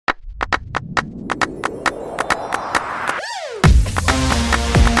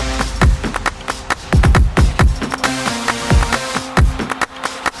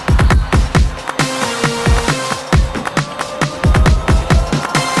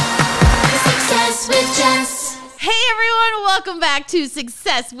Hey everyone, welcome back to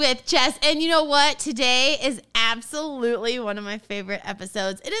Success with Jess. And you know what? Today is absolutely one of my favorite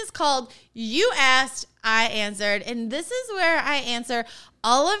episodes. It is called You Asked, I Answered. And this is where I answer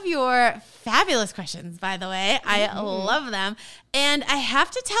all of your fabulous questions, by the way. I love them. And I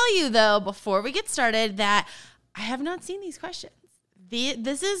have to tell you, though, before we get started, that I have not seen these questions.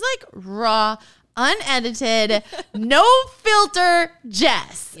 This is like raw, unedited, no filter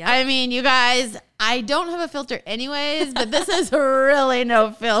Jess. Yep. I mean, you guys, I don't have a filter anyways, but this is really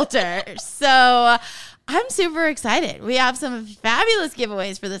no filter. So I'm super excited. We have some fabulous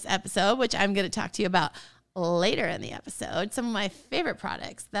giveaways for this episode, which I'm going to talk to you about later in the episode. Some of my favorite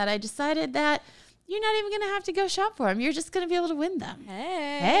products that I decided that you're not even going to have to go shop for them. You're just going to be able to win them.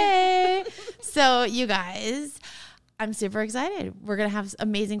 Hey. So you guys, I'm super excited. We're going to have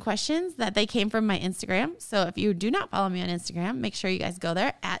amazing questions that they came from my Instagram. So if you do not follow me on Instagram, make sure you guys go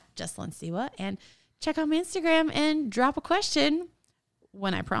there at Jesslyn Siwa and check out my Instagram and drop a question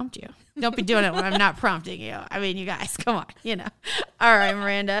when I prompt you. Don't be doing it when I'm not prompting you. I mean, you guys, come on, you know. All right,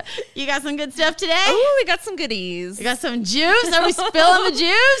 Miranda, you got some good stuff today? Oh, we got some goodies. We got some juice. Are we spilling the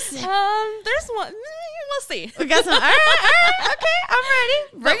juice? There's one. We'll see. We got some. All right. Okay, I'm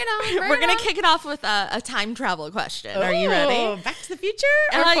ready. Bring it on. We're going to kick it off with a time travel question. Are you ready? Back to the future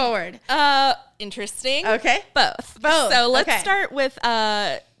or forward? Interesting. Okay. Both. Both. So let's start with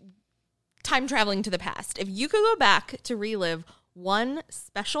time traveling to the past. If you could go back to relive one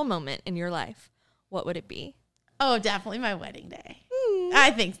special moment in your life, what would it be? Oh, definitely my wedding day.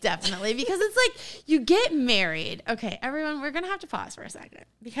 I think definitely, because it's like you get married. Okay, everyone, we're going to have to pause for a second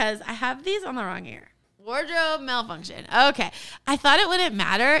because I have these on the wrong ear. Wardrobe malfunction. Okay. I thought it wouldn't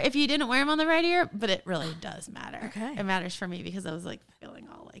matter if you didn't wear them on the right ear, but it really does matter. Okay. It matters for me because I was like feeling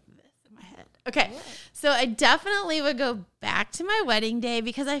all like this in my head. Okay. So I definitely would go back to my wedding day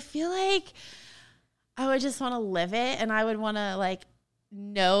because I feel like I would just want to live it and I would want to like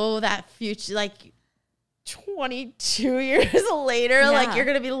know that future, like 22 years later, like you're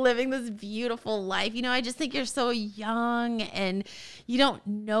going to be living this beautiful life. You know, I just think you're so young and you don't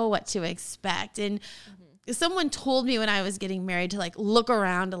know what to expect. And someone told me when I was getting married to like look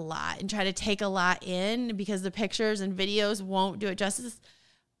around a lot and try to take a lot in because the pictures and videos won't do it justice.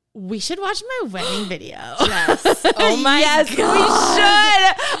 We should watch my wedding video. Yes. Oh my God. We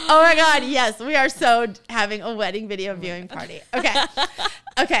should. Oh my God. Yes. We are so having a wedding video viewing party. Okay.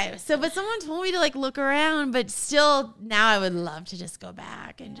 Okay. So, but someone told me to like look around, but still now I would love to just go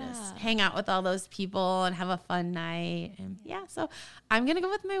back and just hang out with all those people and have a fun night. And so I'm going to go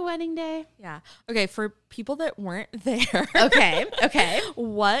with my wedding day. Yeah. Okay. For people that weren't there. Okay. Okay.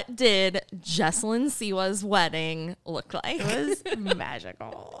 What did Jesslyn Siwa's wedding look like? It was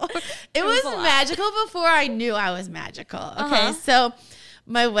magical. It was magical before I knew I was magical. Okay, so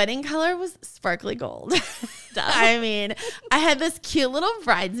my wedding color was sparkly gold. I mean, I had this cute little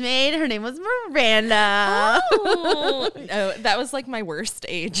bridesmaid. Her name was Miranda. Oh, that was like my worst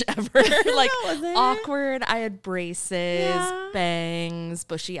age ever. Like awkward. I had braces, bangs,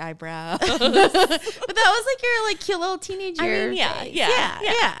 bushy eyebrows. But that was like your like cute little teenager. I mean,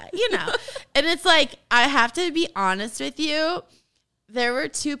 yeah. You know, and it's like I have to be honest with you. There were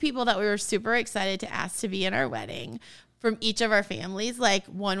two people that we were super excited to ask to be in our wedding from each of our families. Like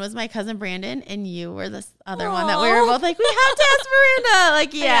one was my cousin Brandon and you were this other one that we were both like, we have to ask Miranda.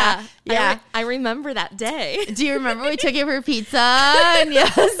 Like, yeah. I remember that day. Do you remember we took you for pizza? And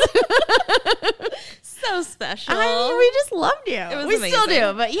yes. So special. We just loved you. It was we amazing.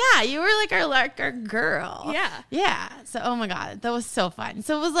 Still do. But yeah, you were like our girl. Yeah. Yeah. So, oh my God, that was so fun.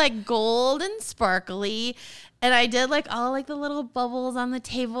 So it was like gold and sparkly. And I did like all like the little bubbles on the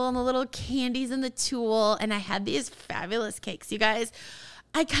table and the little candies in the tulle. And I had these fabulous cakes. You guys,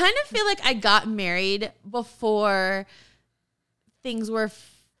 I kind of feel like I got married before things were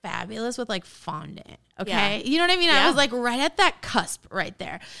fabulous with like fondant. Okay. Yeah. You know what I mean? Yeah. I was like right at that cusp right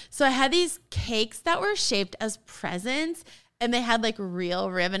there. So I had these cakes that were shaped as presents and they had like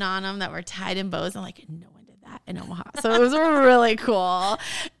real ribbon on them that were tied in bows. And like, no one did that in Omaha. So it was really cool.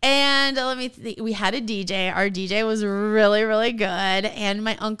 And let me think, we had a DJ. Our DJ was really, really good. And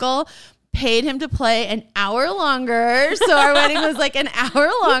my uncle paid him to play an hour longer. So our wedding was like an hour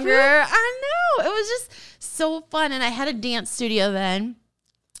longer. I know. It was just so fun. And I had a dance studio then.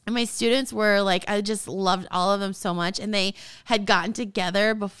 And my students were like, I just loved all of them so much. And they had gotten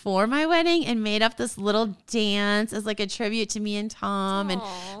together before my wedding and made up this little dance as like a tribute to me and Tom. Aww.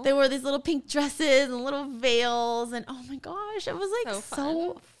 And they wore these little pink dresses and little veils. And oh my gosh, it was like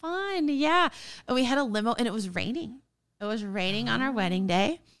so fun. Yeah. And we had a limo and it was raining. It was raining on our wedding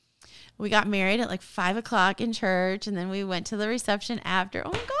day. We got married at like 5:00 in church. And then we went to the reception after.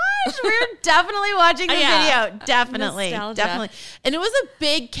 Oh my God. gosh, we're definitely watching the video. Definitely. Nostalgia. Definitely. And it was a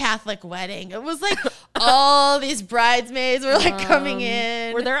big Catholic wedding. It was like all these bridesmaids were like coming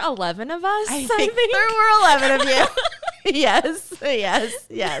in. Were there 11 of us? I think there were 11 of you.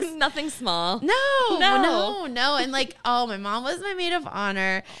 Yes. Nothing small. No. And like, my mom was my maid of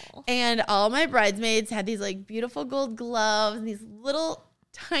honor. And all my bridesmaids had these like beautiful gold gloves and these little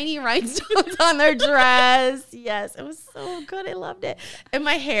tiny rhinestones on their dress. Yes, it was so good. I loved it. And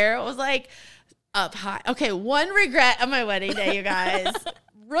my hair was like up high. Okay, one regret of my wedding day, you guys.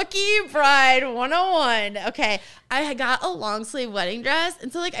 Rookie bride 101. Okay, I had got a long sleeve wedding dress,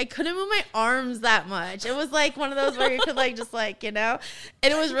 and so like I couldn't move my arms that much. It was like one of those where you could like just like, and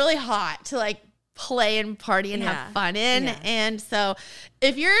it was really hot to like play and party and have fun in. Yeah. And so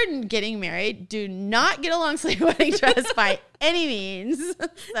if you're getting married, do not get a long sleeve wedding dress by any means. So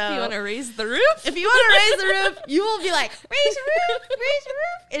if you want to raise the roof? If you want to raise the roof, you will be like, raise the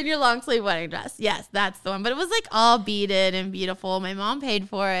roof in your long sleeve wedding dress. Yes, that's the one. But it was like all beaded and beautiful. My mom paid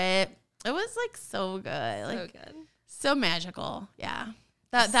for it. It was like so good. Like, so good. So magical. Yeah.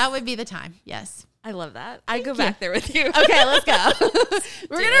 That would be the time. Yes. I love that. I go back there with you. Okay, let's go.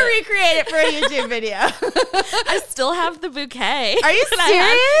 We're going to recreate it for a YouTube video. I still have the bouquet. Are you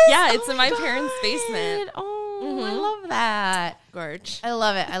serious? Yeah, it's in my parents' basement. Oh, I love that. Gorge. I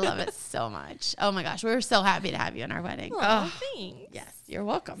love it. I love it so much. Oh my gosh. We were so happy to have you in our wedding. Oh, thanks. Yes, you're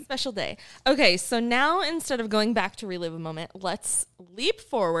welcome. Special day. Okay, so now instead of going back to relive a moment, let's leap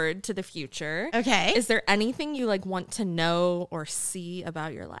forward to the future. Okay. Is there anything you like want to know or see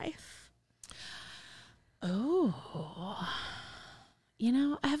about your life? Oh,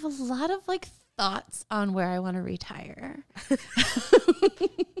 I have a lot of like thoughts on where I want to retire.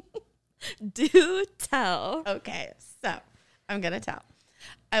 Do tell. Okay, so I'm going to tell.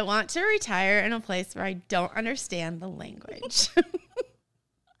 I want to retire in a place where I don't understand the language.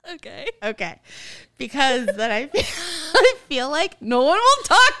 Okay. Because then I feel like no one will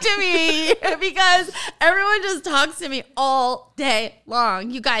talk to me because everyone just talks to me all day long.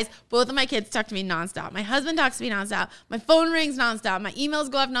 You guys, both of my kids talk to me nonstop. My husband talks to me nonstop. My phone rings nonstop. My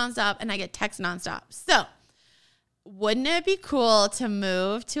emails go off nonstop, and I get texts nonstop. So wouldn't it be cool to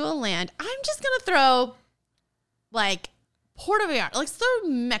move to a land? I'm just going to throw like Puerto Vallarta, like throw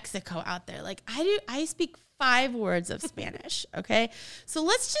Mexico out there. Like I speak 5 words of Spanish, okay? So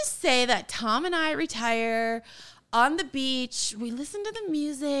let's just say that Tom and I retire on the beach. We listen to the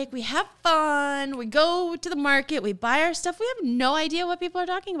music. We have fun. We go to the market. We buy our stuff. We have no idea what people are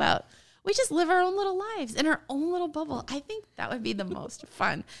talking about. We just live our own little lives in our own little bubble. I think that would be the most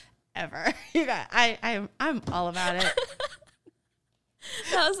fun ever. You guys, I'm all about it.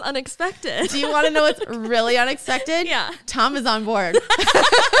 That was unexpected. Do you want to know what's really unexpected? Yeah. Tom is on board.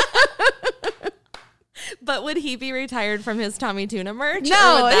 But would he be retired from his Tommy Tuna merch?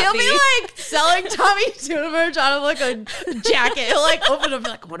 No, he'll be like selling Tommy Tuna merch out of like a jacket. He'll like open it and be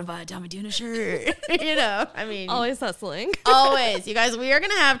like, what if I had a Tommy Tuna shirt? I mean. Always hustling. Always. You guys, we are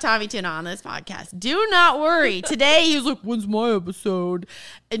going to have Tommy Tuna on this podcast. Do not worry. Today, he's like, when's my episode?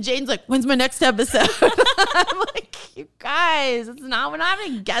 And Jane's like, when's my next episode? I'm like, you guys, we're not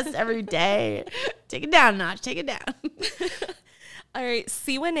having guests every day. Take it down a notch. Take it down. All right,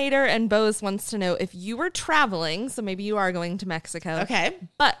 Siwanator and Bose wants to know if you were traveling, so maybe you are going to Mexico. Okay.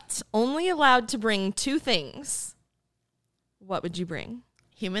 But only allowed to bring 2 things. What would you bring?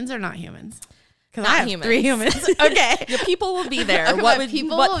 Humans or not humans? Because I have humans. 3 humans. Okay. Your people will be there. Okay, what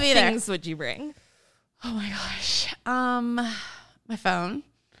things would you bring? Oh my gosh. My phone.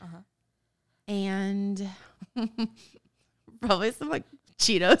 And probably some like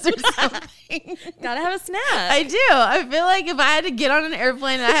Cheetos or something. Gotta have a snack. I do. I feel like if I had to get on an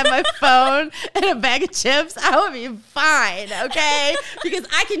airplane and I had my phone and a bag of chips, I would be fine, okay? Because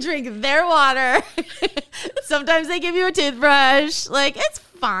I can drink their water. Sometimes they give you a toothbrush. Like, it's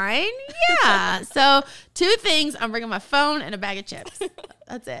fine. Yeah. So 2 things. I'm bringing my phone and a bag of chips.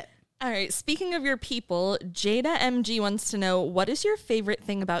 That's it. All right. Speaking of your people, Jada MG wants to know, what is your favorite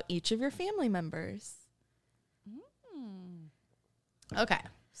thing about each of your family members? Okay,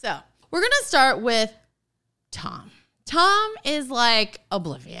 so we're going to start with Tom. Tom is like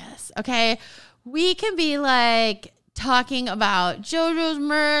oblivious, okay? We can be like talking about JoJo's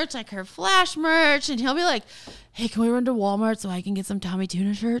merch, like her Flash merch, and he'll be like, hey, can we run to Walmart so I can get some Tommy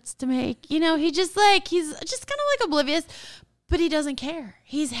Tuna shirts to make? He's just kind of like oblivious, but he doesn't care.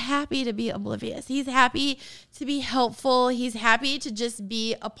 He's happy to be oblivious. He's happy to be helpful. He's happy to just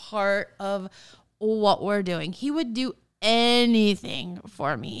be a part of what we're doing. He would do anything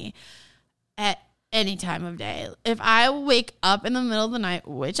for me at any time of day. If I wake up in the middle of the night,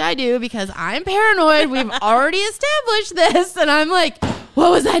 which I do because I'm paranoid, we've already established this, and I'm like,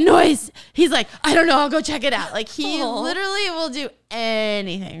 what was that noise? He's like, I don't know. I'll go check it out. Like he literally will do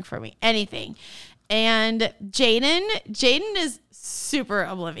anything for me, anything. And Jaden is super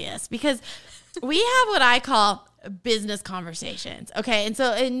oblivious because we have what I call business conversations. Okay.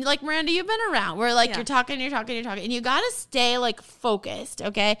 And like Miranda, you've been around where like you're talking, and you got to stay like focused.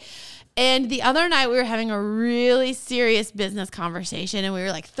 Okay. And the other night we were having a really serious business conversation and we were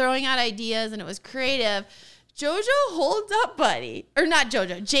like throwing out ideas and it was creative. JoJo holds up Buddy, or not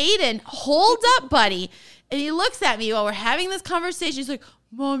JoJo, Jaden holds up Buddy and he looks at me while we're having this conversation. He's like,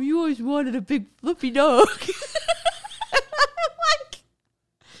 Mom, you always wanted a big fluffy dog. I'm like,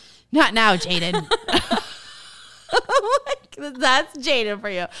 not now, Jaden. Like, that's Jaden for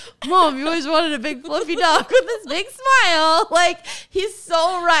you. Mom, you always wanted a big fluffy dog with this big smile. Like, he's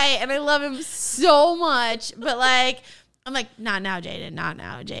so right. And I love him so much. But like, I'm like, not now, Jaden. Not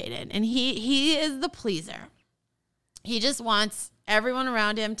now, Jaden. And he is the pleaser. He just wants everyone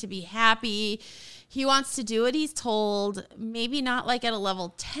around him to be happy. He wants to do what he's told, maybe not like at a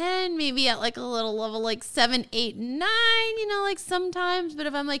level 10, maybe at like a little level like 7, 8, 9, you know, like sometimes. But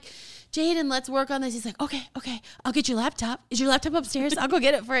if I'm like, Jaden, let's work on this. He's like, okay, I'll get your laptop. Is your laptop upstairs? I'll go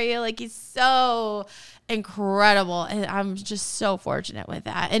get it for you. Like he's so incredible. And I'm just so fortunate with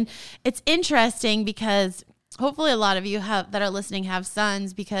that. And it's interesting because hopefully a lot of you that are listening have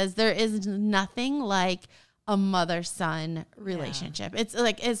sons because there is nothing like a mother-son relationship. It's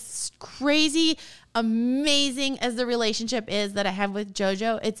like as crazy, amazing as the relationship is that I have with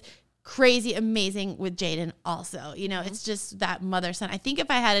JoJo, it's crazy amazing with Jaden also. You know, it's just that mother-son. I think if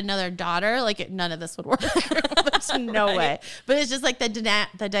I had another daughter, like none of this would work. There's no way. But it's just like the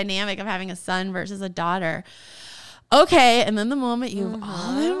dynamic of having a son versus a daughter. Okay, and then the moment you've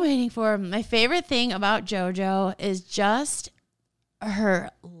all been waiting for. My favorite thing about JoJo is just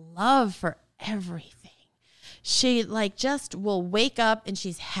her love for everything. She like just will wake up and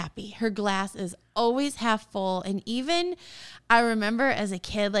she's happy. Her glass is always half full. And even I remember as a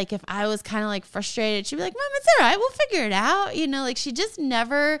kid, like if I was kind of like frustrated, she'd be like, Mom, it's all right. We'll figure it out. You know, like she just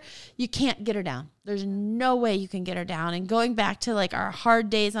never, you can't get her down. There's no way you can get her down. And going back to like our hard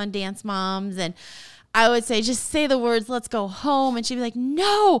days on Dance Moms, and I would say, just say the words, let's go home. And she'd be like,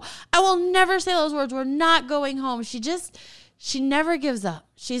 no, I will never say those words. We're not going home. She never gives up.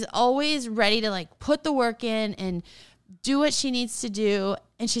 She's always ready to like put the work in and do what she needs to do.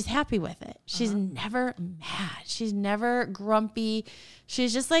 And she's happy with it. She's never mad. She's never grumpy.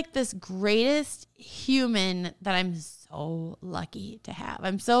 She's just like this greatest human that I'm so lucky to have.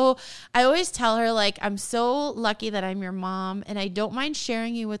 I always tell her like, I'm so lucky that I'm your mom and I don't mind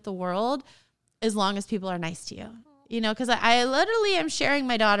sharing you with the world as long as people are nice to you. You know, because I literally am sharing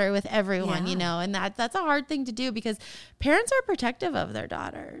my daughter with everyone, you know, and that's a hard thing to do because parents are protective of their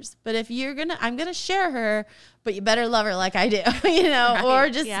daughters. But if I'm going to share her, but you better love her like I do, you know, right. Or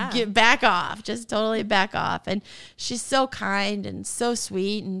just get back off, just totally back off. And she's so kind and so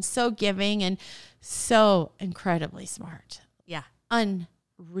sweet and so giving and so incredibly smart. Yeah.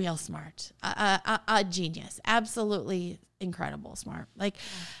 Unreal smart. A genius. Absolutely incredible smart. Like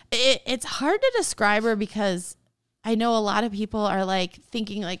it's hard to describe her because I know a lot of people are like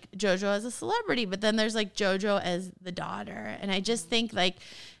thinking like JoJo as a celebrity, but then there's like JoJo as the daughter. And I just think like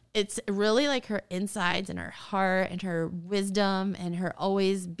it's really like her insides and her heart and her wisdom and her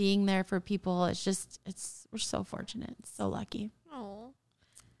always being there for people. We're so fortunate. So lucky. Oh,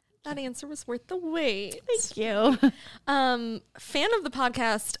 that answer was worth the wait. Thank you. Fan of the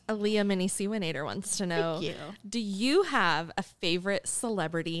podcast, Aaliyah Mini Seawinator wants to know, Thank you. Do you have a favorite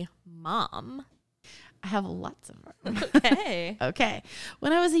celebrity mom? I have lots of them. Okay. Okay.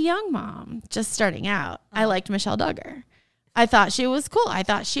 When I was a young mom, just starting out, I liked Michelle Duggar. I thought she was cool. I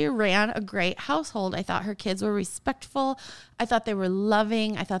thought she ran a great household. I thought her kids were respectful. I thought they were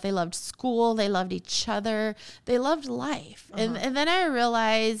loving. I thought they loved school. They loved each other. They loved life. And then I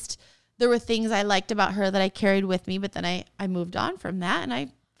realized there were things I liked about her that I carried with me, but then I moved on from that and I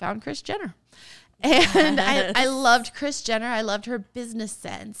found Kris Jenner. And I loved Kris Jenner. I loved her business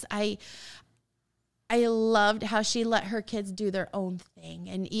sense. I loved how she let her kids do their own thing.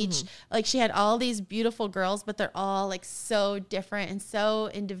 And each, like she had all these beautiful girls, but they're all like so different and so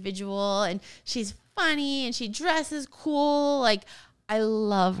individual. And she's funny and she dresses cool. Like I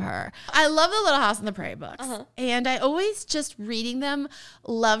love her. I love the Little House on the Prairie books. And I always just reading them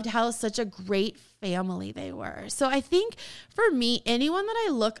loved how such a great family they were. So I think for me, anyone that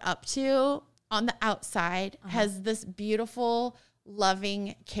I look up to on the outside has this beautiful,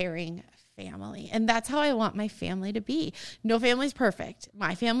 loving, caring family. And that's how I want my family to be. No family's perfect.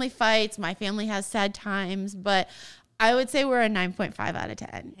 My family fights. My family has sad times, but I would say we're a 9.5 out of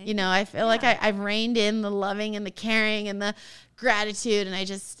 10. You know, I feel like I've reined in the loving and the caring and the gratitude. And I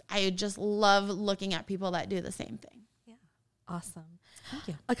just love looking at people that do the same thing. Yeah. Awesome. Thank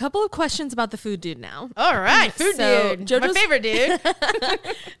you. A couple of questions about the food dude now. All right. Food dude. JoJo's my favorite dude.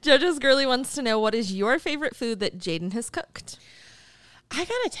 JoJo's Girly wants to know, what is your favorite food that Jaden has cooked? I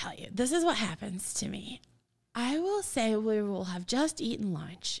got to tell you, this is what happens to me. I will say we will have just eaten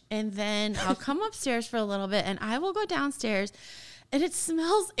lunch, and then I'll come upstairs for a little bit, and I will go downstairs, and it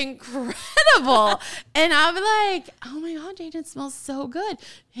smells incredible. And I'll be like, oh my God, Jaden, it smells so good.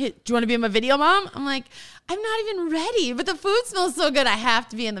 Hey, do you want to be in my video, Mom? I'm like, I'm not even ready, but the food smells so good. I have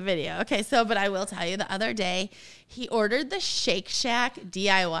to be in the video. Okay, but I will tell you, the other day, he ordered the Shake Shack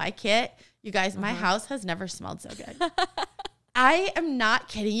DIY kit. You guys, my house has never smelled so good. I am not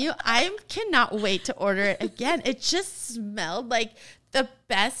kidding you. I cannot wait to order it again. It just smelled like the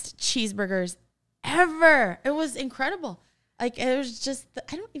best cheeseburgers ever. It was incredible. Like, it was just,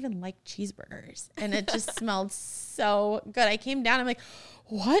 I don't even like cheeseburgers. And it just smelled so good. I came down, I'm like,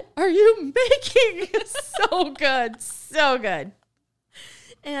 what are you making? So good. So good.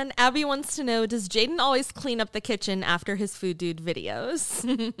 And Abby wants to know, does Jaden always clean up the kitchen after his food dude videos?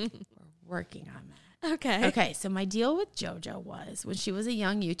 We're working on that. Okay. So my deal with JoJo was, when she was a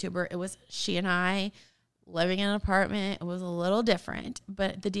young YouTuber, it was she and I living in an apartment. It was a little different,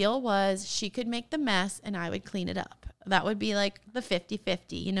 but the deal was she could make the mess and I would clean it up. That would be like the 50-50,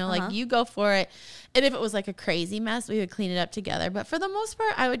 you know, like you go for it. And if it was like a crazy mess, we would clean it up together. But for the most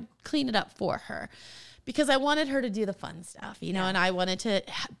part, I would clean it up for her because I wanted her to do the fun stuff, you know, and I wanted to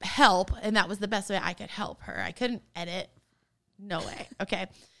help. And that was the best way I could help her. I couldn't edit. No way. Okay.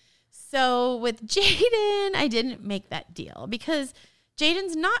 So with Jaden, I didn't make that deal because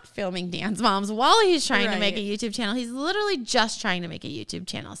Jaden's not filming Dance Moms while he's trying to make a YouTube channel. He's literally just trying to make a YouTube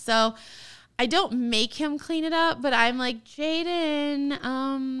channel. So I don't make him clean it up, but I'm like,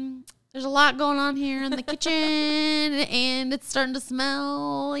 Jaden, there's a lot going on here in the kitchen and it's starting to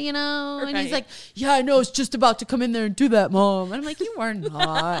smell, you know? And he's like, yeah, I know, it's just about to come in there and do that, Mom. And I'm like, you are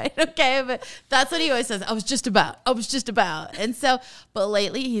not. Okay, but that's what he always says. I was just about. And so, but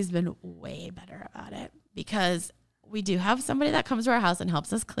lately he's been way better about it because we do have somebody that comes to our house and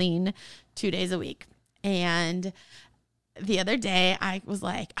helps us clean 2 days a week. And the other day I was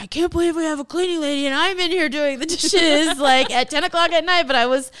like, I can't believe we have a cleaning lady and I'm in here doing the dishes like at 10 o'clock at night. But I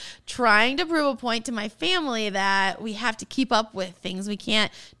was trying to prove a point to my family that we have to keep up with things.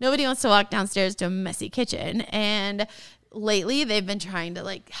 Nobody wants to walk downstairs to a messy kitchen. And lately they've been trying to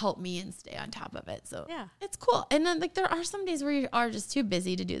like help me and stay on top of it. So it's cool. And then like there are some days where you are just too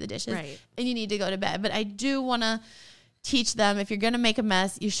busy to do the dishes and you need to go to bed. But I do want to teach them, if you're going to make a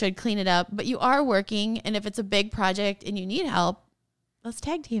mess, you should clean it up, but you are working. And if it's a big project and you need help, let's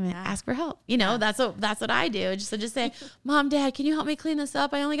tag team it, ask for help. You know, that's what I do. Just say, Mom, Dad, can you help me clean this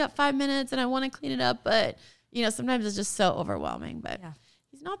up? I only got 5 minutes and I want to clean it up. But you know, sometimes it's just so overwhelming, but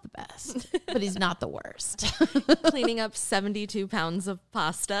he's not the best, but he's not the worst. Cleaning up 72 pounds of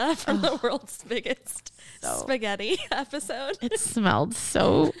pasta from the world's biggest spaghetti episode. It smelled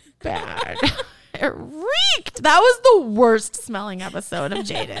so bad. It reeked. That was the worst smelling episode of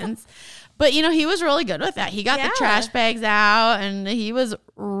Jaden's. But, you know, he was really good with that. He got the trash bags out and he was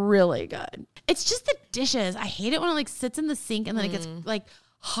really good. It's just the dishes. I hate it when it like sits in the sink and then it gets like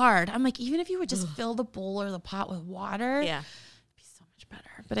hard. I'm like, even if you would just fill the bowl or the pot with water, it'd be so much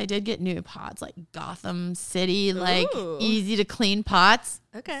better. But I did get new pots, like Gotham City, like easy to clean pots.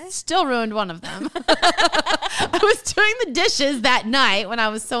 Okay. Still ruined one of them. I was doing the dishes that night when I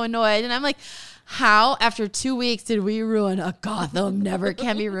was so annoyed. And I'm like, how, after 2 weeks, did we ruin a Gotham never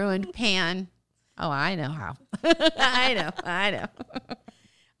can be ruined pan? Oh, I know how. I know.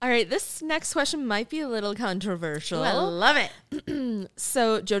 All right, this next question might be a little controversial. I love it.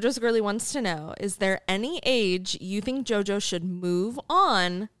 So JoJo's Girly wants to know, is there any age you think JoJo should move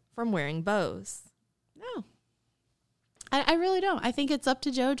on from wearing bows? No. I really don't. I think it's up to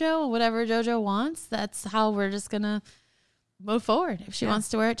JoJo. Whatever JoJo wants, that's how we're just going to move forward. If she wants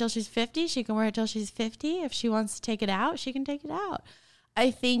to wear it till she's 50, she can wear it till she's 50. If she wants to take it out, she can take it out. I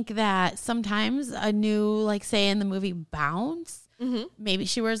think that sometimes a new, like say in the movie Bounce, maybe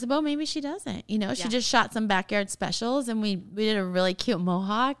she wears a bow, maybe she doesn't. You know, she just shot some backyard specials and we did a really cute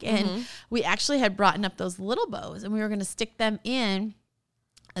mohawk and we actually had brought up those little bows and we were going to stick them in.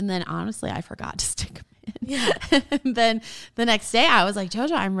 And then honestly, I forgot to stick them in. Yeah. And then the next day I was like,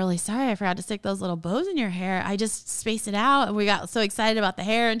 JoJo, I'm really sorry. I forgot to stick those little bows in your hair. I just spaced it out. And we got so excited about the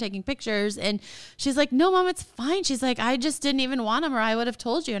hair and taking pictures. And she's like, no, Mom, it's fine. She's like, I just didn't even want them or I would have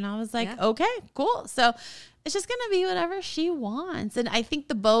told you. And I was like, okay, cool. So it's just going to be whatever she wants. And I think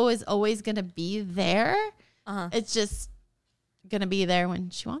the bow is always going to be there. It's just going to be there when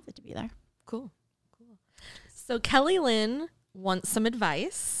she wants it to be there. Cool. So Kelly Lynn wants some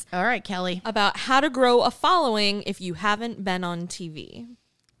advice. All right, Kelly. About how to grow a following if you haven't been on TV.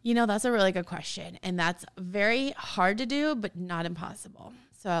 You know, that's a really good question. And that's very hard to do, but not impossible.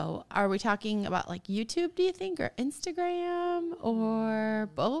 So are we talking about like YouTube, do you think, or Instagram, or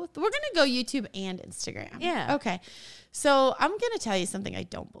both? We're going to go YouTube and Instagram. Yeah. Okay. So I'm going to tell you something I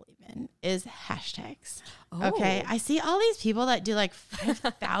don't believe in is hashtags. Oh. Okay. I see all these people that do like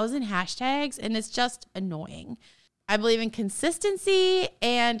 5,000 hashtags, and it's just annoying. I believe in consistency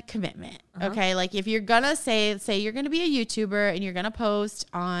and commitment. Okay. Like if you're going to say you're going to be a YouTuber and you're going to post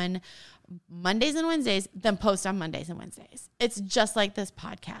on Mondays and Wednesdays, then post on Mondays and Wednesdays. It's just like this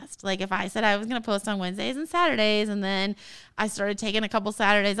podcast. Like if I said I was going to post on Wednesdays and Saturdays, and then I started taking a couple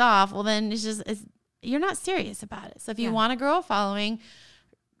Saturdays off, well, then you're not serious about it. So if you want to grow a following,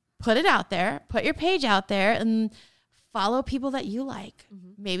 put it out there, put your page out there, and follow people that you like.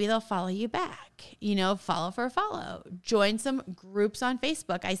 Maybe they'll follow you back, follow for a follow, join some groups on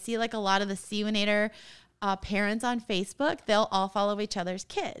Facebook. I see like a lot of the CUinator parents on Facebook, they'll all follow each other's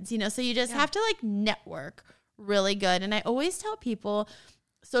kids, so you just have to like network really good. And I always tell people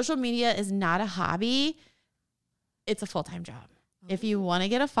social media is not a hobby. It's a full-time job. If you want to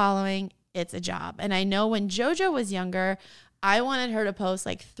get a following, it's a job. And I know when JoJo was younger, I wanted her to post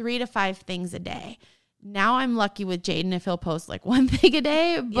like 3 to 5 things a day. Now I'm lucky with Jaden if he'll post like 1 thing a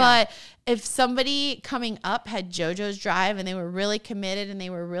day. But if somebody coming up had JoJo's drive and they were really committed and they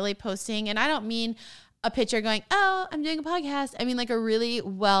were really posting, and I don't mean a picture going, oh, I'm doing a podcast. I mean like a really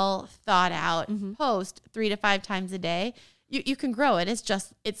well thought out post 3 to 5 times a day. You can grow it.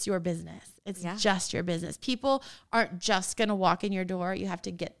 It's your business. It's just your business. People aren't just going to walk in your door. You have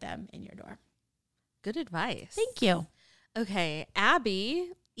to get them in your door. Good advice. Thank you. Okay.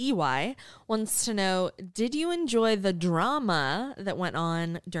 Abby, EY, wants to know, did you enjoy the drama that went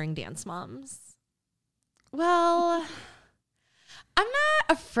on during Dance Moms? Well, I'm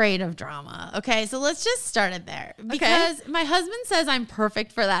not afraid of drama. Okay, so let's just start it there. Because my husband says I'm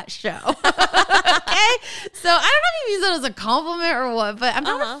perfect for that show. Okay? So I don't know if he means that as a compliment or what, but I'm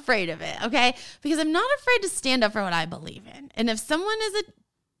not afraid of it. Okay? Because I'm not afraid to stand up for what I believe in. And if someone is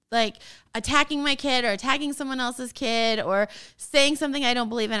attacking my kid or attacking someone else's kid or saying something I don't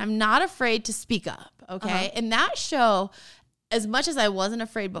believe in, I'm not afraid to speak up. Okay? And that show, as much as I wasn't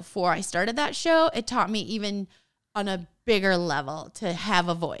afraid before I started that show, it taught me even on a bigger level to have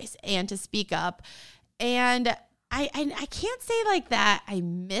a voice and to speak up. And I can't say like that I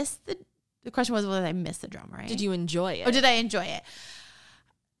missed the question was whether I missed the drama, right? Did you enjoy it? Or did I enjoy it?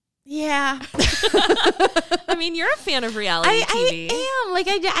 Yeah. I mean, you're a fan of reality TV. I am. Like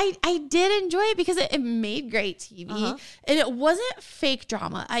I did enjoy it because it made great TV and it wasn't fake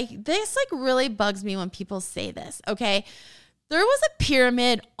drama. This like really bugs me when people say this. Okay. There was a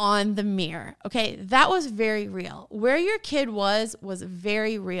pyramid on the mirror, okay? That was very real. Where your kid was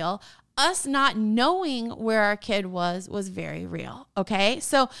very real. Us not knowing where our kid was very real, okay?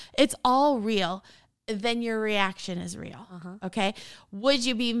 So it's all real. Then your reaction is real, okay? Would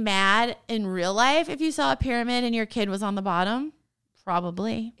you be mad in real life if you saw a pyramid and your kid was on the bottom?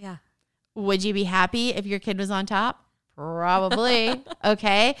 Probably. Yeah. Would you be happy if your kid was on top? Probably,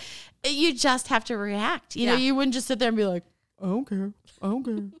 okay? You just have to react. You know, you wouldn't just sit there and be like, I don't care.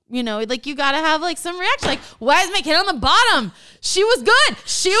 Like you got to have like some reaction. Like, why is my kid on the bottom? She was good.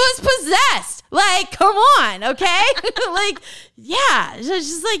 She was possessed. Like, come on. Okay. Like, yeah. It's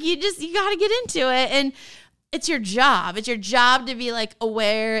just like, you got to get into it. And it's your job. It's your job to be like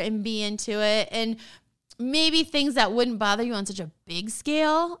aware and be into it. And maybe things that wouldn't bother you on such a big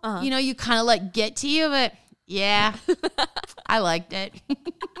scale, you kind of like get to you, but yeah, I liked it.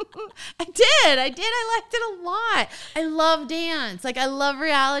 I did. I liked it a lot. I love dance. Like I love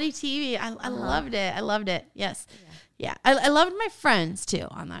reality TV. I loved it. I loved it. Yes. Yeah. I loved my friends too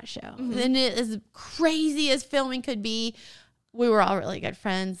on that show. And as crazy as filming could be, we were all really good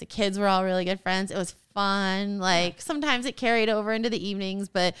friends. The kids were all really good friends. It was fun. Like sometimes it carried over into the evenings,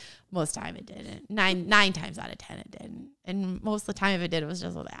 but most time it didn't. Nine times out of 10 it didn't. And most of the time if it did, it was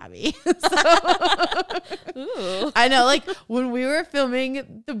just with Abby. Ooh. I know, like when we were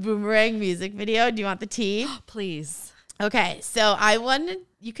filming the Boomerang music video, do you want the tea? Please. Okay, so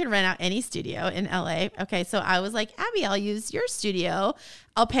you can rent out any studio in LA. Okay, so I was like, Abby, I'll use your studio.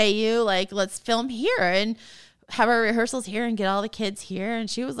 I'll pay you. Like, let's film here and have our rehearsals here and get all the kids here. And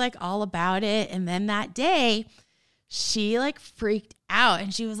she was like all about it. And then that day, she like freaked out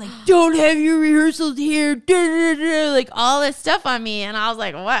and she was like, don't have your rehearsals here. Like all this stuff on me. And I was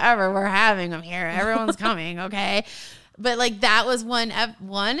like, whatever, we're having them here. Everyone's coming, okay? But like that was one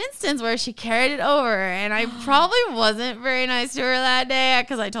instance where she carried it over, and I probably wasn't very nice to her that day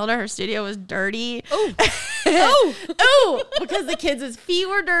because I told her studio was dirty. Oh, because the kids' feet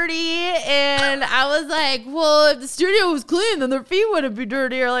were dirty, and I was like, well, if the studio was clean, then their feet wouldn't be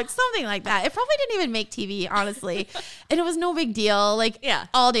dirty, or like something like that. It probably didn't even make TV, honestly, and it was no big deal. Like,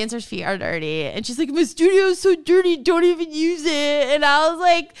 all dancers' feet are dirty, and she's like, my studio is so dirty, don't even use it. And I was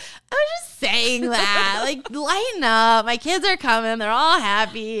like, I was just saying that, like, lighten up. My kids are coming, they're all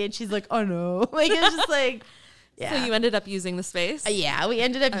happy, and she's like, oh no, like it's just like. Yeah. So you ended up using the space? Yeah, we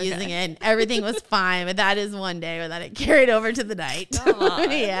ended up using it, and everything was fine. But that is one day that it carried over to the night.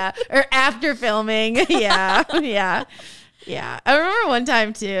 Yeah, or after filming. Yeah. I remember one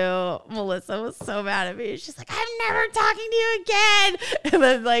time too, Melissa was so mad at me. She's like, I'm never talking to you again. And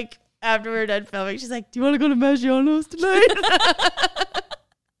then like after we were done filming, she's like, do you want to go to Maggiano's tonight?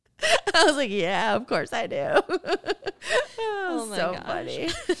 I was like, yeah, of course I do. Oh my so gosh. Funny.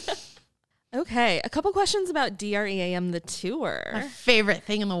 Okay, a couple questions about DREAM, the tour. My favorite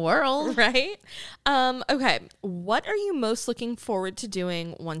thing in the world. Right? Okay, what are you most looking forward to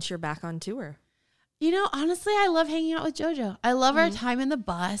doing once you're back on tour? You know, honestly, I love hanging out with JoJo. I love our time in the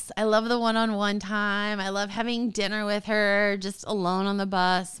bus. I love the one-on-one time. I love having dinner with her just alone on the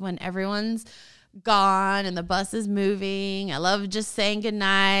bus when everyone's gone and the bus is moving. I love just saying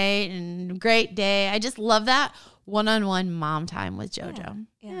goodnight and great day. I just love that one-on-one mom time with JoJo.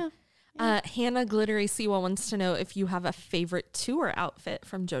 Yeah. Hannah Glittery Siwa wants to know if you have a favorite tour outfit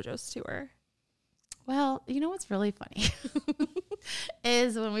from JoJo's tour. Well, you know what's really funny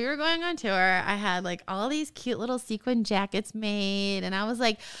is when we were going on tour, I had like all these cute little sequin jackets made. And I was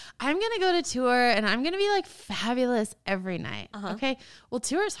like, I'm going to go to tour and I'm going to be like fabulous every night. Okay. Well,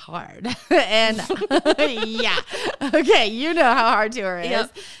 tour is hard. And yeah. Okay. You know how hard tour is.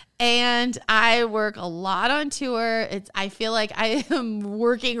 Yep. And I work a lot on tour. I feel like I am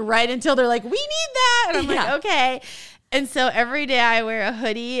working right until they're like, we need that. And I'm like, okay. And so every day I wear a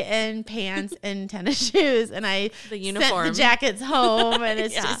hoodie and pants and tennis shoes, and I sent the jackets home, and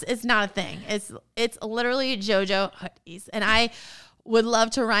it's just, it's not a thing. It's literally JoJo hoodies. And I would love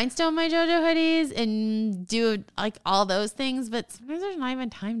to rhinestone my JoJo hoodies and do like all those things, but sometimes there's not even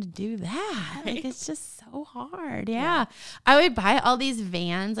time to do that. Right. Like it's just so hard. Yeah. I would buy all these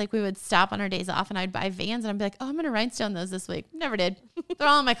Vans. Like we would stop on our days off and I'd buy Vans and I'd be like, oh, I'm going to rhinestone those this week. Never did. They're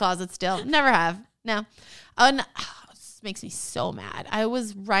all in my closet still. Never have. No. This makes me so mad. I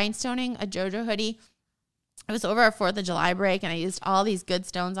was rhinestoning a JoJo hoodie. It was over our 4th of July break and I used all these good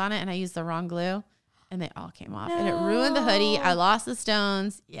stones on it and I used the wrong glue. And they all came off. And it ruined the hoodie. I lost the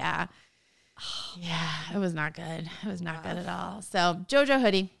stones. Yeah. Yeah. It was not good. It was not good at all. So JoJo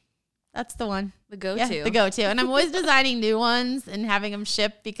hoodie. That's the one. The go-to. Yeah, the go-to. And I'm always designing new ones and having them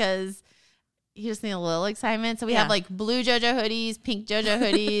shipped because you just need a little excitement. So we have like blue JoJo hoodies, pink JoJo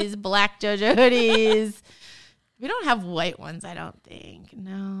hoodies, black JoJo hoodies. We don't have white ones, I don't think.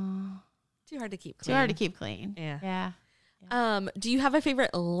 No. Too hard to keep clean. Too hard to keep clean. Yeah. Do you have a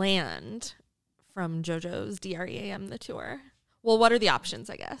favorite land from JoJo's DREAM, the tour? Well, what are the options,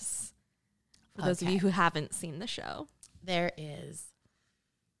 I guess, for those of you who haven't seen the show? There is.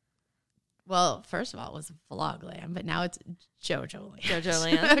 Well, first of all, it was Vlogland, but now it's JoJo Land. JoJo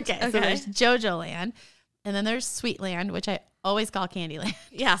Land. Okay, so there's JoJo Land, and then there's Sweetland, which I always call Candyland.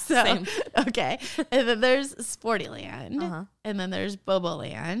 Yeah, same. Okay, and then there's Sportyland, and then there's Bobo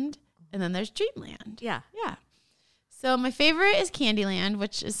Land, and then there's Dreamland. Yeah. So my favorite is Candyland,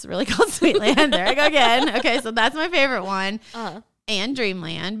 which is really called Sweetland. There I go again. Okay, so that's my favorite one. And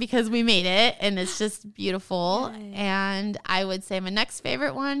Dreamland because we made it and it's just beautiful. Yay. And I would say my next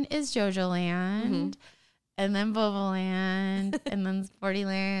favorite one is JoJo Land, and then Bobo Land, and then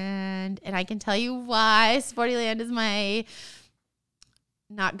Sportyland. And I can tell you why Sportyland is my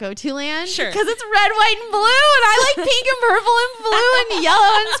not go-to land. Sure. Because it's red, white, and blue. And I like pink and purple and blue and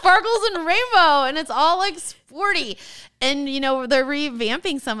yellow and sparkles and rainbow. And it's all like sporty. And, you know, they're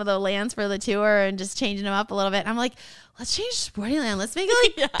revamping some of the lands for the tour and just changing them up a little bit. And I'm like, let's change Sportyland. Let's make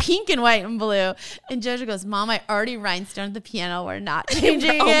it like pink and white and blue. And JoJo goes, Mom, I already rhinestoned the piano. We're not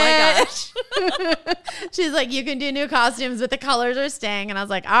changing it. My gosh. She's like, you can do new costumes, but the colors are staying. And I was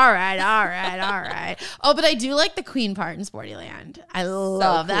like, all right. Oh, but I do like the queen part in Sportyland. I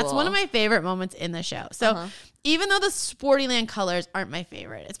love that's one of my favorite moments in the show. So even though the Sportyland colors aren't my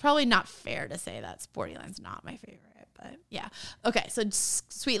favorite, it's probably not fair to say that Sportyland's not my favorite. But yeah. Okay, so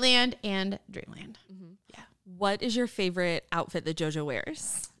Sweetland and Dreamland. Yeah. What is your favorite outfit that JoJo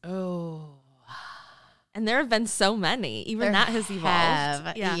wears? Oh. And there have been so many. Even that has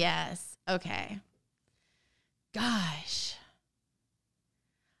evolved. Yeah. Yes. Okay. Gosh.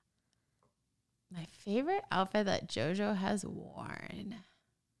 My Favorite outfit that JoJo has worn.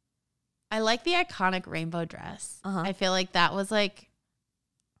 I like the iconic rainbow dress. I feel like that was like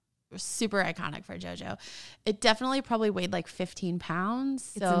super iconic for JoJo. It definitely probably weighed like 15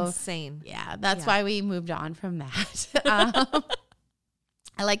 pounds. It's insane. Yeah, that's why we moved on from that.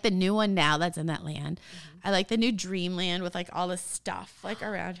 I like the new one now that's in that land. I like the new Dreamland with like all the stuff like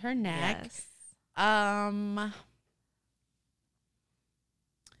around her neck. Yes.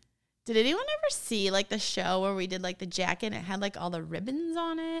 Did anyone ever see like the show where we did like the jacket and it had like all the ribbons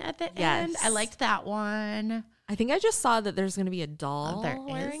on it at the end? I liked that one. I think I just saw that there's going to be a doll wearing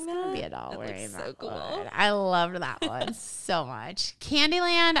that. There is going to be a doll wearing that. So cool. One. I loved that one so much.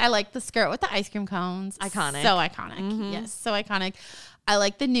 Candyland, I like the skirt with the ice cream cones. Iconic. So iconic. Yes, so iconic. I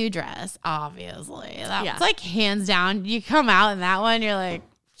like the new dress, obviously. That was like hands down. You come out in that one, you're like,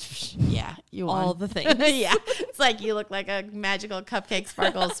 yeah, you won. All the things. Yeah. It's like you look like a magical cupcake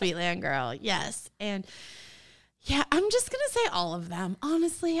sparkle Sweetland girl. Yes. And yeah, I'm just going to say all of them.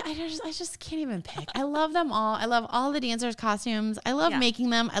 Honestly, I just can't even pick. I love them all. I love all the dancers' costumes. I love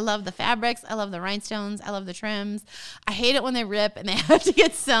making them. I love the fabrics. I love the rhinestones. I love the trims. I hate it when they rip and they have to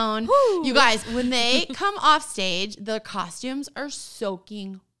get sewn. Woo. You guys, when they come off stage, the costumes are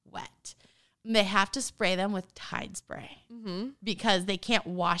soaking wet. They have to spray them with Tide spray because they can't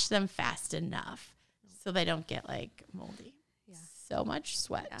wash them fast enough so they don't get like moldy. Yeah. So much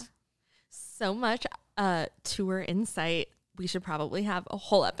sweat. Yeah. So much tour insight. We should probably have a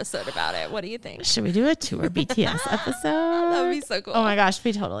whole episode about it. What do you think? Should we do a tour BTS episode? That would be so cool. Oh my gosh,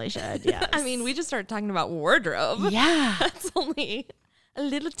 we totally should. Yes. I mean, we just started talking about wardrobe. Yeah. That's only a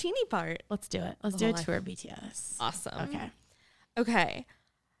little teeny part. Let's do it. Let's do a tour BTS. Awesome. Okay.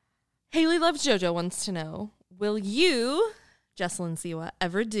 Haley Loves JoJo wants to know, will you, Jessalyn Siwa,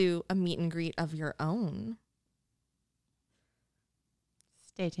 ever do a meet and greet of your own?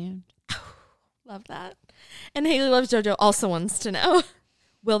 Stay tuned. Love that. And Haley Loves JoJo also wants to know,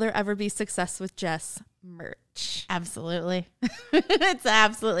 will there ever be Success with Jess merch? Absolutely.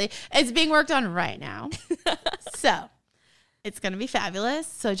 It's being worked on right now. So it's going to be fabulous.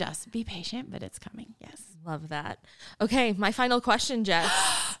 So just be patient, but it's coming. Yes. Love that. Okay, my final question, Jess.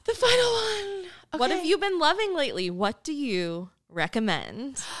 The final one. Okay. What have you been loving lately? What do you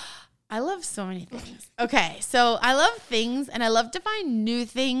recommend? I love so many things. Okay, so I love things, and I love to find new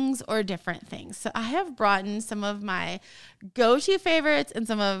things or different things. So I have brought in some of my go-to favorites and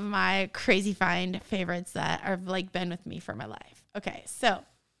some of my crazy find favorites that have like been with me for my life. Okay, so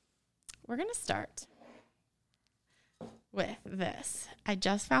we're going to start with this. I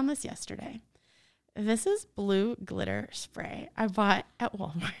just found this yesterday. This is blue glitter spray I bought at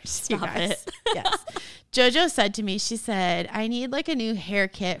Walmart. Stop it. Yes. JoJo said to me, she said, I need like a new hair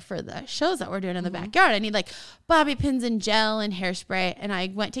kit for the shows that we're doing in the backyard. I need like bobby pins and gel and hairspray. And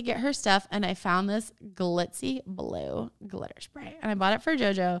I went to get her stuff and I found this glitzy blue glitter spray. And I bought it for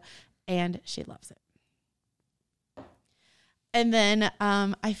JoJo and she loves it. And then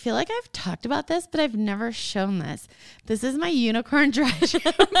I feel like I've talked about this, but I've never shown this. This is my unicorn dry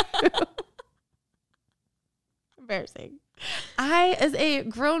shampoo. Embarrassing. I, as a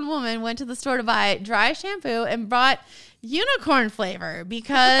grown woman, went to the store to buy dry shampoo and bought unicorn flavor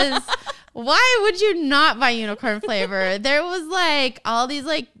because why would you not buy unicorn flavor? There was like all these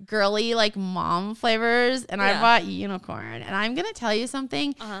like girly like mom flavors and I bought unicorn. And I'm going to tell you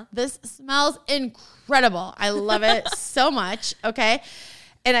something. This smells incredible. I love it so much. Okay.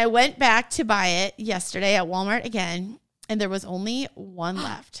 And I went back to buy it yesterday at Walmart again. And there was only one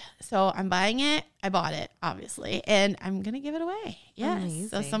left. So I'm buying it. I bought it, obviously. And I'm going to give it away. Yes. Amazing.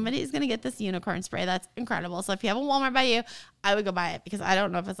 So somebody's going to get this unicorn spray. That's incredible. So if you have a Walmart by you, I would go buy it because I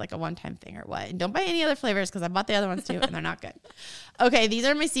don't know if it's like a one-time thing or what. And don't buy any other flavors because I bought the other ones too and they're not good. Okay, these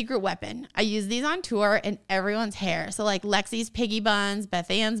are my secret weapon. I use these on tour in everyone's hair. So like Lexi's piggy buns, Beth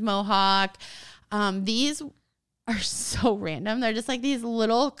Ann's mohawk. These are so random. They're just like these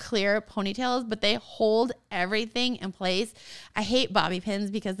little clear ponytails, but they hold everything in place. I hate bobby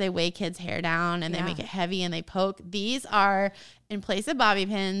pins because they weigh kids' hair down and they make it heavy and they poke. These are in place of bobby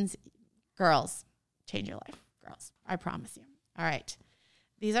pins. Girls, change your life. Girls, I promise you. All right.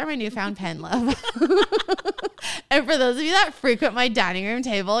 These are my newfound pen love. And for those of you that frequent my dining room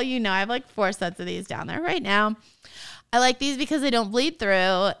table, you know I have like 4 sets of these down there right now. I like these because they don't bleed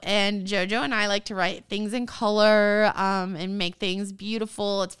through, and JoJo and I like to write things in color and make things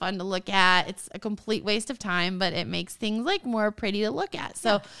beautiful. It's fun to look at. It's a complete waste of time, but it makes things like more pretty to look at.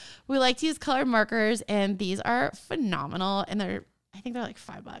 So we like to use colored markers, and these are phenomenal, and I think they're like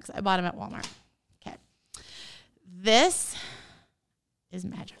 $5. I bought them at Walmart. Okay. This is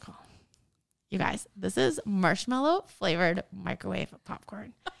magical. You guys, this is marshmallow flavored microwave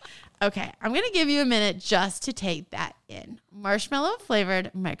popcorn. Okay, I'm going to give you a minute just to take that in. Marshmallow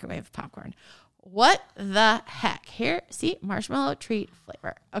flavored microwave popcorn. What the heck? Here, see, marshmallow treat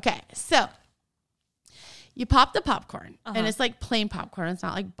flavor. Okay, so you pop the popcorn, and it's like plain popcorn. It's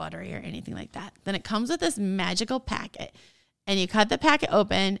not like buttery or anything like that. Then it comes with this magical packet, and you cut the packet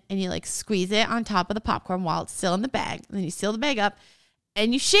open, and you like squeeze it on top of the popcorn while it's still in the bag. And then you seal the bag up,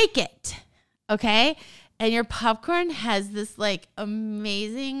 and you shake it, okay? And your popcorn has this like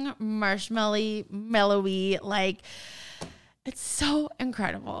amazing marshmallowy, mellowy, like it's so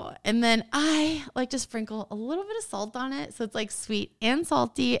incredible. And then I like to sprinkle a little bit of salt on it. So it's like sweet and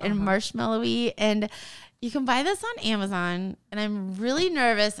salty and marshmallowy. And you can buy this on Amazon. And I'm really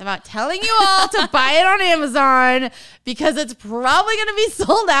nervous about telling you all to buy it on Amazon because it's probably going to be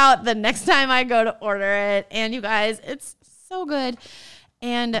sold out the next time I go to order it. And you guys, it's so good.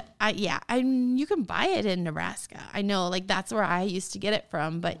 And you can buy it in Nebraska. I know, like that's where I used to get it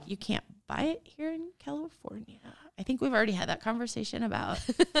from, but you can't buy it here in California. I think we've already had that conversation about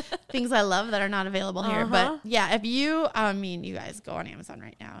things I love that are not available here. But yeah, if you, you guys go on Amazon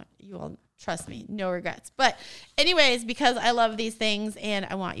right now, you will trust me, no regrets. But anyways, because I love these things and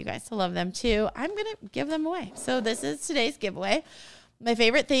I want you guys to love them too, I'm going to give them away. So this is today's giveaway. My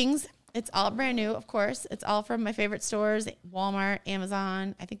favorite things. It's all brand new, of course. It's all from my favorite stores, Walmart,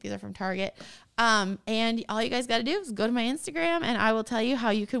 Amazon. I think these are from Target. And all you guys got to do is go to my Instagram, and I will tell you how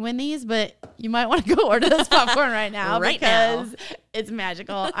you can win these. But you might want to go order this popcorn right now because it's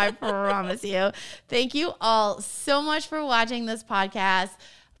magical. I promise you. Thank you all so much for watching this podcast.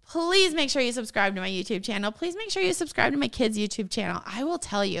 Please make sure you subscribe to my YouTube channel. Please make sure you subscribe to my kids' YouTube channel. I will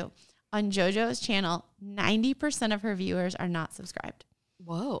tell you, on JoJo's channel, 90% of her viewers are not subscribed.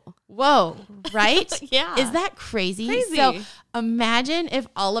 Whoa, right? Yeah. Is that crazy? So imagine if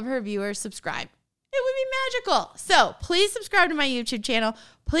all of her viewers subscribe. It would be magical. So please subscribe to my YouTube channel.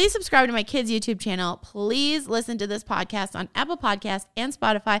 Please subscribe to my kids' YouTube channel. Please listen to this podcast on Apple Podcasts and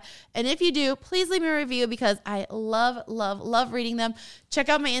Spotify. And if you do, please leave me a review because I love reading them. Check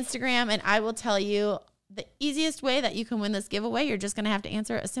out my Instagram, and I will tell you the easiest way that you can win this giveaway. You're just going to have to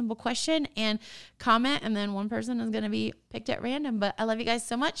answer a simple question and comment, and then one person is going to be picked at random. But I love you guys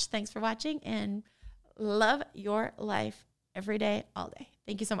so much. Thanks for watching, and love your life every day, all day.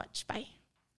 Thank you so much. Bye.